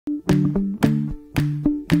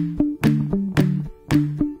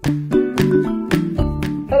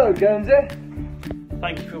Hello Guernsey.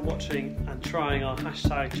 Thank you for watching and trying our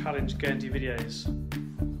hashtag Challenge Guernsey videos.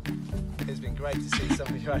 It's been great to see some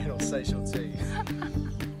of you out on social too.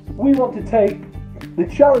 We want to take the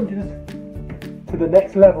challenges to the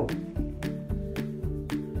next level.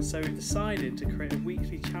 So we've decided to create a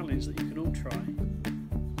weekly challenge that you can all try.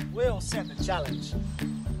 We'll set the challenge.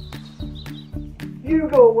 You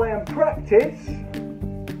go away and practice.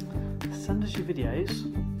 Send us your videos.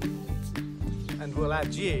 And we'll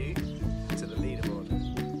add you to the leaderboard,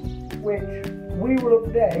 which we will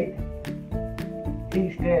update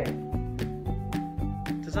each day.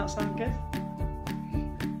 Does that sound good?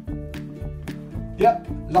 Yep,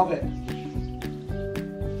 love it.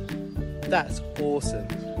 That's awesome.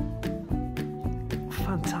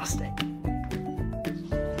 Fantastic.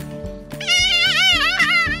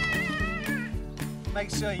 Make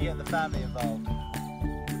sure you get the family involved.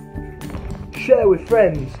 Share with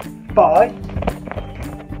friends by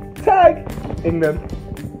tagging them.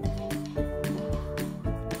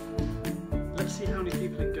 Let's see how many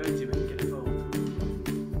people in Guernsey we can get involved.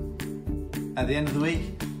 At the end of the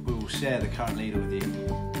week, we will share the current leader with you.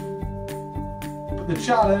 But the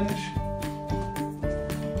challenge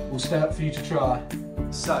will stay up for you to try.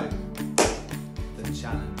 So, the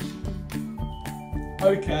challenge.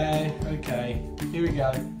 Okay, here we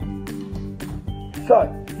go. So,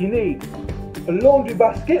 you need a laundry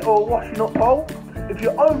basket or a washing up bowl. If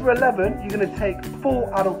you're over 11, you're going to take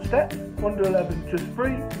 4 adult steps. Under 11, just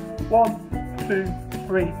 3. 1, 2,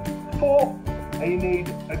 3, 4. And you need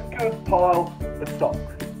a good pile of socks.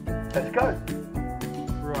 Let's go.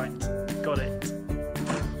 Right, got it.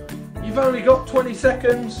 You've only got 20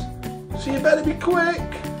 seconds, so you better be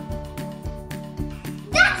quick.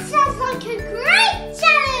 That sounds like a great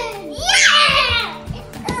challenge! Yeah!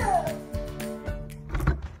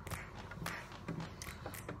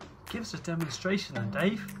 Give us a demonstration then,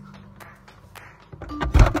 Dave.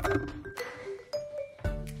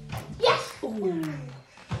 Yes! Ooh.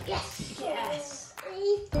 Yes! Yes!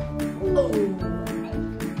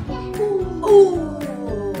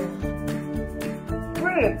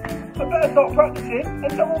 Brilliant. I better start practicing and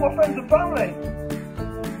tell all my friends and family.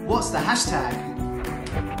 What's the hashtag?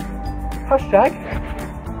 Hashtag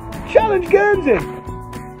Challenge Guernsey.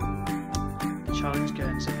 Challenge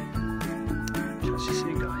Guernsey. Catch you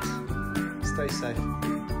soon, guys. Stay safe.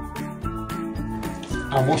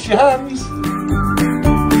 And wash your hands.